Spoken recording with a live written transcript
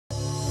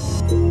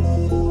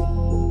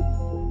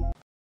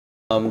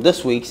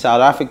This week, South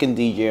African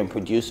DJ and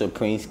producer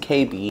Prince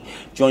Kaybee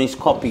joins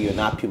Cuppy on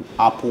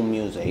Apple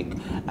Music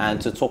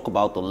and to talk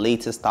about the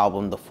latest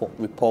album, The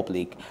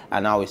Republic,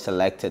 and how he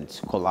selected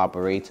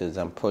collaborators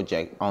and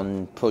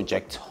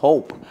Project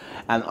Hope,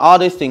 an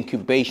artist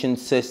incubation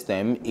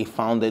system he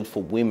founded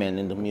for women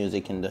in the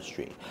music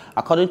industry.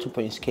 According to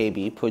Prince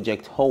Kaybee,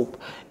 Project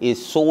Hope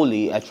is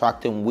solely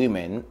attracting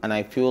women, and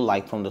I feel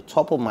like from the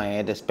top of my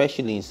head,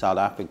 especially in South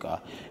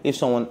Africa, if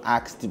someone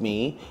asked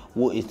me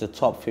who is the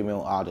top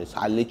female artist,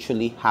 I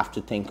literally have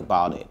to think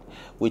about it,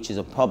 which is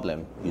a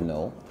problem, you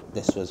know.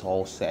 This was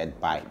all said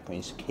by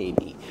Prince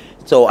Kaybee.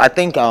 So I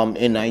think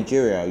in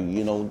Nigeria,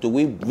 you know, do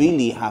we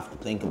really have to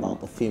think about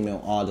the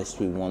female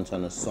artists we want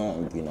on a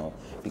song, you know?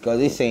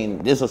 Because he's saying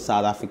this is a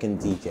South African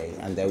DJ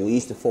and then we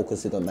used to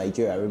focus it on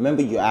Nigeria. I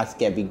remember you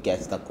ask every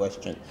guest that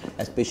question,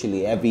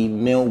 especially every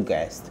male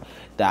guest,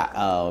 that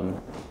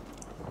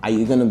are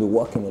you going to be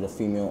working with a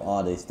female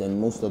artist? And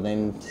most of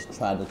them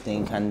try to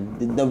think, and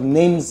the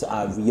names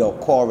are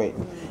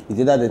recurring.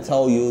 It's either they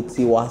tell you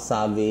Tiwa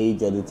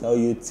Savage, or they tell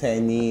you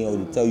Tenny, or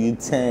they tell you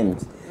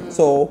Thames.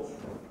 So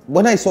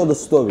when I saw the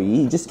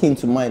story, it just came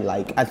to mind,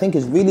 like, I think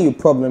it's really a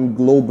problem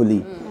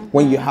globally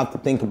when you have to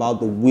think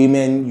about the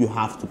women you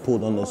have to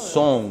put on a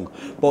song.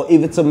 But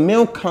if it's a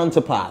male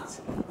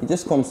counterpart, it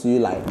just comes to you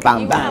like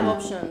bam, bam. You have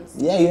options.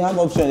 Yeah, you have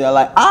options. You're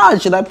like,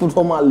 should I put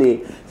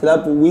Homale? Should I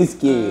put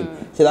Whiskey?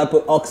 Should I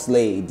put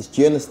Oxlade?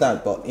 Do you understand?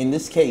 But in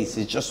this case,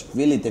 it's just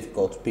really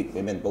difficult to pick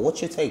women. But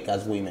what's your take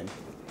as women?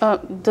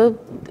 The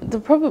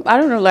problem, I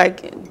don't know,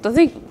 like,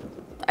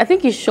 I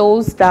think it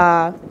shows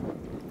that,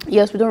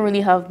 yes, we don't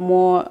really have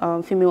more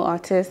female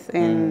artists,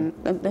 and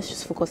let's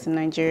just focus in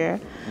Nigeria.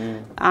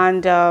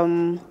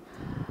 And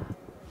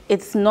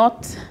it's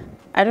not,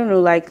 I don't know,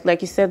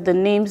 like you said, the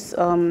names,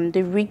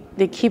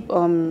 they keep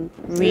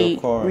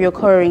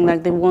reoccurring,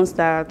 like the ones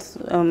that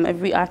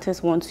every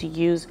artist wants to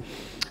use.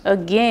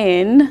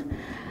 Again,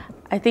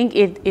 I think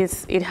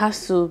it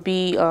has to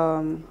be,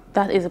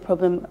 that is a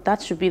problem,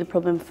 that should be the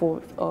problem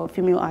for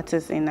female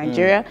artists in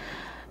Nigeria.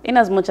 In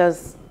as much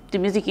as the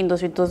music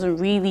industry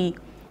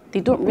they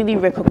don't really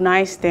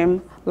recognize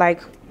them.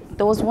 Like,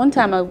 there was one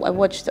time I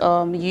watched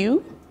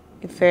you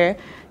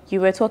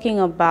were talking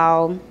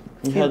about...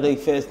 You had the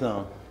affairs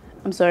now.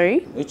 I'm sorry?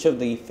 Which of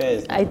the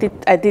affairs? I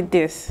did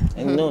this.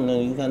 No,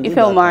 you can do You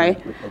felt my...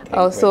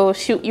 Okay, so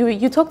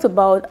you talked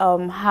about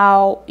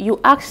how you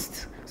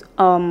asked,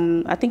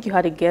 I think you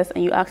had a guest,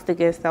 and you asked the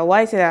guest that,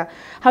 why is it that,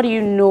 how do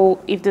you know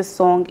if this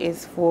song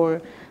is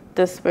for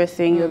this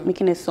person, you're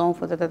making a song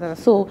for that.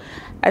 So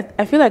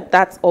I feel like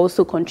that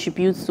also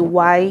contributes to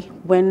why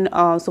when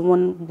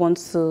someone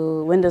wants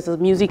to, when there's a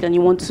music and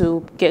you want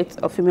to get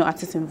a female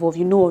artist involved,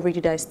 you know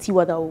already that it's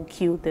Tiwa that will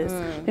kill this.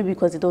 Maybe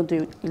because they don't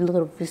do a lot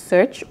of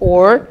research,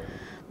 or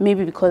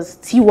maybe because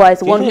Tiwa is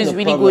the one who's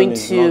really going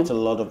to... Not a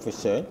lot of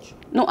research?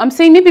 No, I'm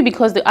saying maybe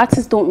because the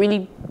artists don't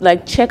really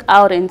like check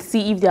out and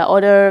see if there are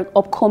other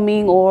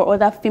upcoming or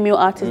other female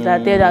artists that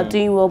are there that are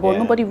doing well, but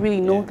nobody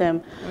really knows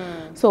them.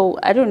 So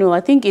I don't know. I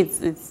think it's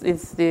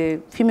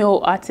the female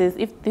artists,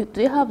 if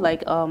they have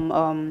like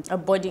a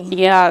body,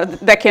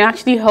 that can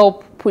actually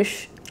help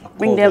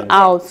bring them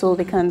out so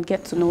they can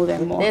get to know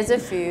them more. There's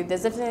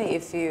definitely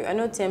a few. I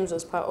know Thames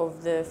was part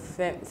of the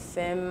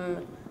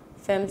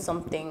Femme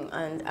something,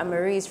 and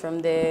Amarie is from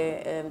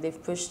there.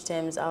 They've pushed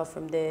Thames out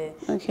from there.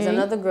 Okay. There's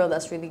another girl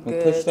that's really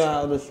good. Pushed her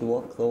out, does she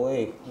walk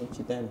away? What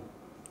you then?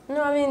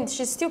 No, I mean,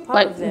 she's still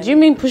part of them. Do you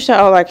mean push her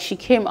out like she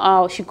came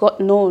out, she got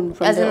known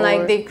from as there? In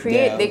like they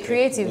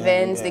create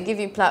events, they give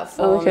you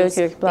platforms, platforms.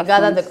 They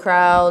gather the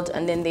crowd,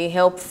 and then they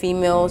help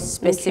females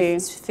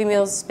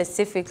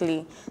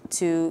specifically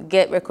to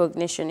get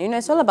recognition. You know,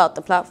 it's all about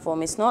the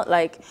platform. It's not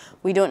like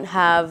we don't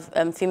have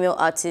female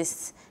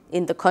artists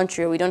in the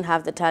country, or we don't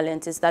have the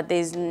talent. Is that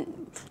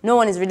no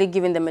one is really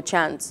giving them a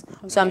chance.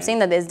 Okay. So I'm saying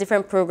that there's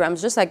different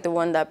programs, just like the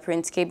one that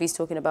Prince Kaybee is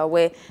talking about,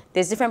 where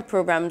there's different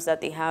programs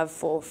that they have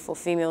for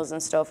females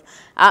and stuff.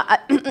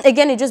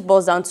 Again, it just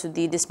boils down to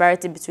the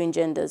disparity between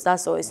genders.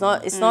 That's all. It's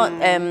not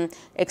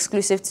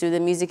exclusive to the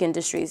music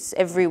industry. It's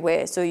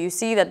everywhere. So you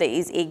see that there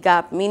is a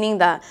gap, meaning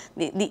that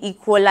the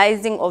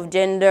equalizing of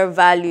gender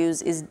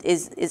values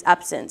is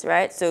absent,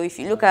 right? So if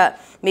you look at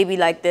maybe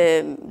like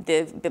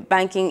the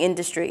banking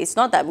industry, it's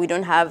not that we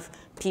don't have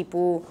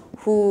people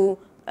who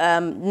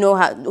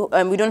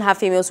we don't have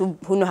females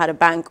who know how to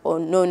bank or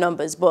know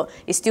numbers, but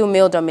it's still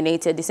male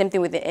dominated. The same thing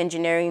with the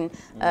engineering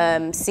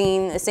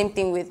scene, the same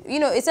thing with, you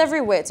know, it's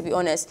everywhere, to be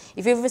honest.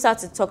 If you ever start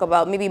to talk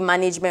about maybe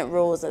management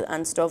roles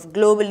and stuff,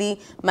 globally,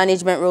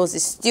 management roles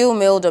is still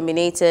male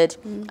dominated.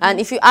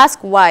 And if you ask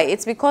why,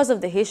 it's because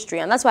of the history.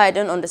 And that's why I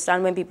don't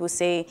understand when people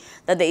say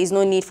that there is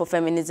no need for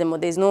feminism, or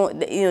there's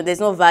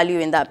no value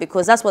in that,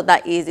 because that's what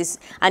that is. It's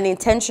an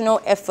intentional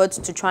effort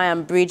to try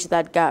and bridge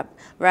that gap,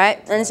 right?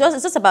 And it's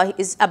just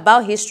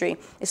about history.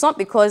 It's not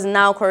because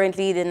now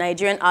currently the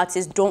Nigerian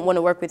artists don't want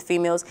to work with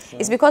females.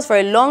 It's because for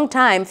a long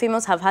time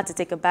females have had to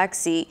take a back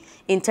seat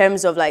in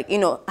terms of, like, you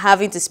know,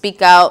 having to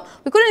speak out.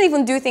 We couldn't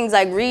even do things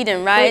like read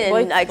and write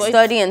and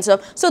study and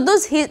stuff. So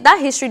that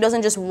history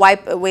doesn't just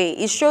wipe away.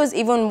 It shows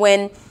even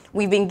when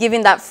we've been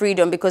given that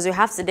freedom because we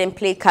have to then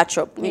play catch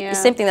up. Yeah. The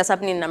same thing that's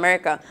happening in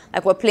America.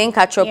 Like we're playing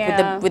catch up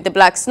Yeah. with the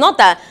blacks. Not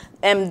that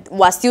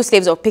we're still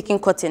slaves or picking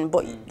cotton,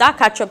 but that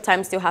catch up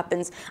time still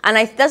happens.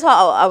 And that's what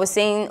I was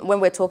saying when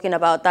we're talking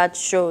about that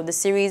show, the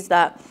series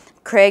that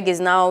Craig is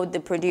now the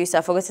producer.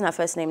 I've forgotten her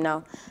first name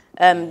now.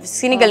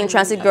 Skinny Girl in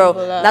Transit Girl.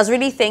 That's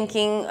really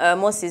thanking,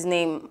 what's his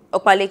name?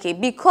 Opaleke.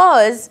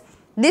 Because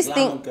this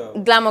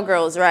Glamour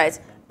Girls, right?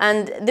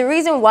 And the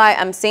reason why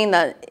I'm saying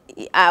that,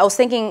 I was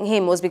thanking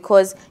him was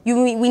because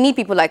we need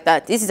people like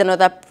that. This is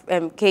another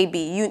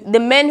Kaybee. The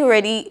men who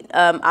already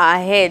are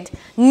ahead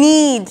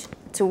need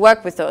to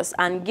work with us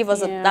and give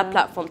us that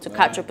platform to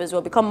catch up as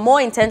well. Become more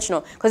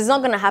intentional, because it's not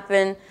going to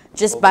happen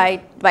just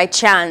by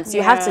chance.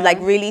 You have to like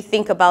really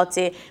think about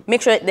it.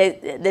 Make sure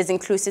there's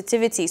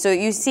inclusivity. So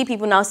you see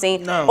people now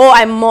saying, "Oh,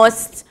 I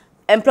must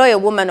employ a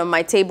woman on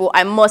my table.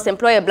 I must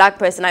employ a black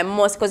person. I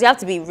must," because you have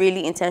to be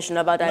really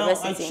intentional about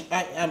diversity.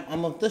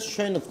 I'm of this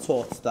train of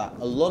thought that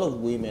a lot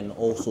of women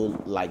also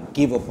like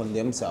give up on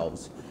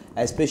themselves,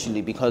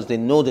 especially because they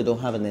know they don't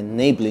have an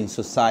enabling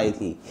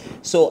society.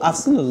 So I've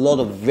seen a lot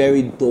of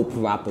very dope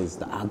rappers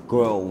that are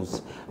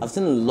girls. I've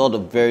seen a lot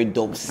of very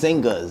dope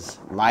singers,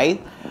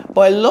 right?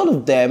 But a lot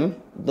of them,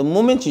 the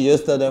moment you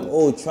just tell them,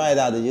 "Oh, try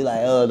that," and you're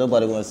like, "Oh,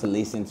 nobody wants to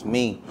listen to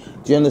me."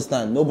 Do you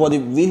understand? Nobody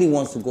really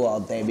wants to go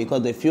out there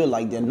because they feel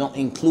like they're not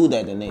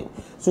included in it.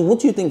 So what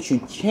do you think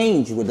should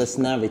change with this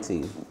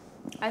narrative?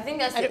 I think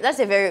that's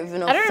a very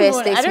fair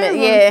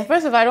statement.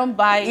 First of all, I don't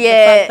buy the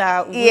fact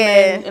that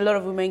women, a lot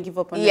of women give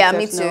up on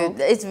themselves. Yeah, me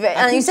too. It's very,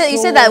 and you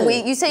said that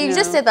you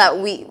just said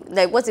that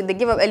they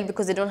give up early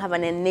because they don't have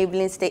an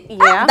enabling state.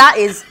 Yeah, that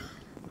is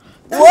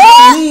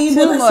what?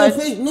 Too much.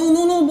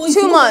 No, but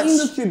too much.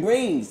 Industry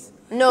brains.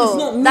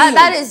 No,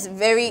 that is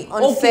very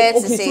unfair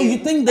to say. So you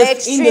think this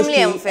extremely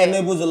industry unfair.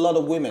 enables a lot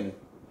of women?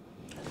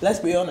 Let's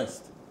be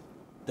honest.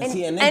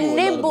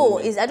 Enable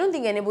is, I don't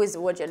think enable is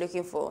the word you're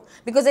looking for,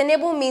 because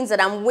enable means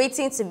that I'm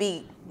waiting to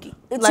be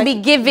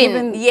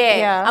given.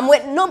 Yeah. I'm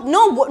waiting.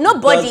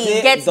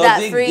 Nobody gets that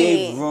free. Does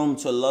it give room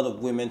to a lot of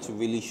women to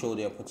really show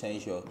their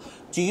potential?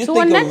 Do you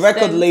think a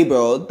record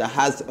label that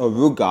has a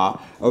Ruga,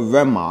 a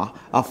Rema,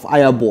 a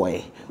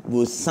Fireboy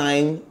will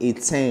sign a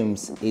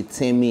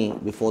Temi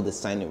before they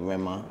sign a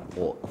Rema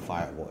or a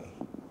Fireboy?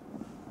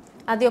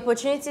 Are the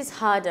opportunities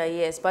harder?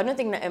 Yes, but I don't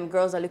think that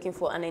girls are looking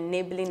for an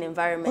enabling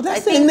environment. But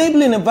that's the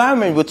enabling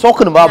environment we're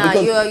talking about,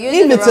 because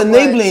if it's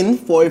enabling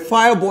for a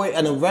Fireboy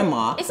and a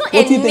Rema, it's not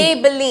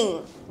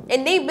enabling.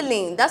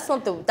 Enabling. That's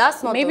not the word.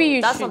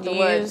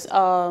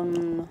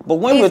 But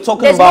when we're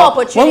talking about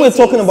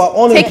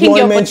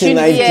unemployment in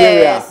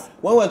Nigeria,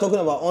 when we're talking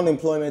about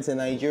unemployment in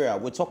Nigeria,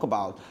 we talk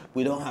about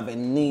we don't have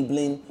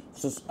enabling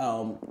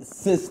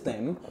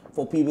system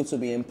for people to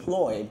be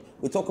employed.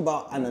 We talk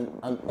about an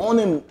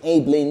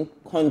unenabling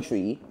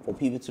country for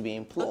people to be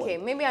employed. Okay,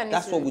 maybe I need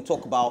That's what we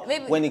talk about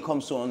when it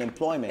comes to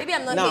unemployment. Maybe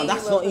I'm not now,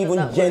 that's not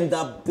even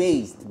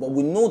gender-based, but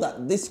we know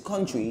that this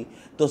country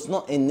does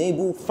not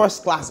enable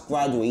first-class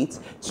graduates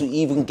to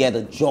even get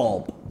a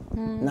job.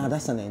 Now,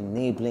 that's an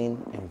enabling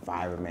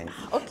environment.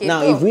 Okay,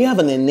 now, if we have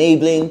an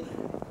enabling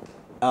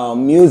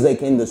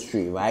music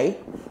industry, right,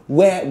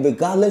 where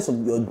regardless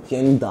of your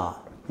gender,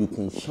 you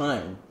can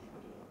shine,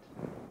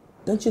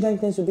 don't you think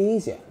things would be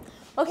easier?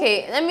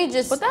 Okay, let me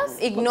just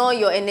ignore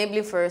your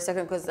enabling for a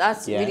second, because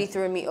that's really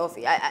throwing me off.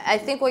 I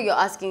think what you're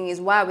asking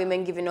is, why are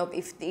women giving up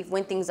if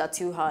when things are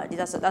too hard?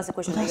 That's the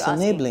question that you're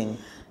asking. Enabling.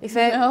 This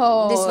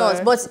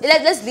not. But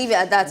let's leave it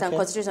at that and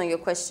concentrate on your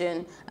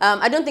question.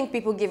 I don't think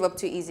people give up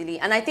too easily,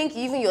 and I think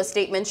even your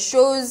statement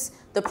shows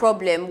the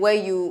problem where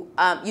you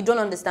don't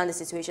understand the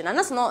situation, and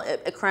that's not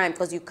a crime,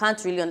 because you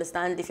can't really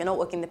understand if you're not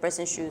walking the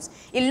person's shoes.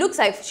 It looks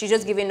like she's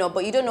just giving up,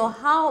 but you don't know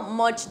how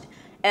much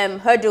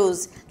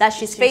hurdles that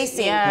she's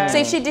facing. So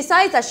if she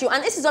decides that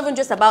and this is not even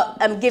just about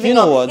giving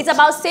up, it's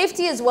about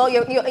safety as well.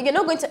 You're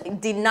not going to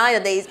deny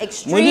that there is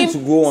extreme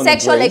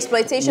sexual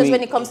exploitations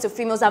when it comes to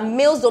females, and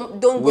males don't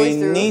go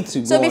through.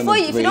 So before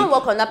if you don't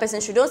work on that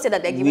person, you don't say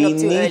that they're giving up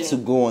too early. We need to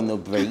go on a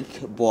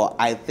break, but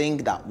I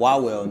think that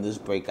while we're on this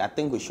break, I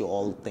think we should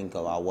all think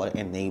about what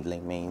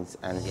enabling means.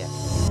 And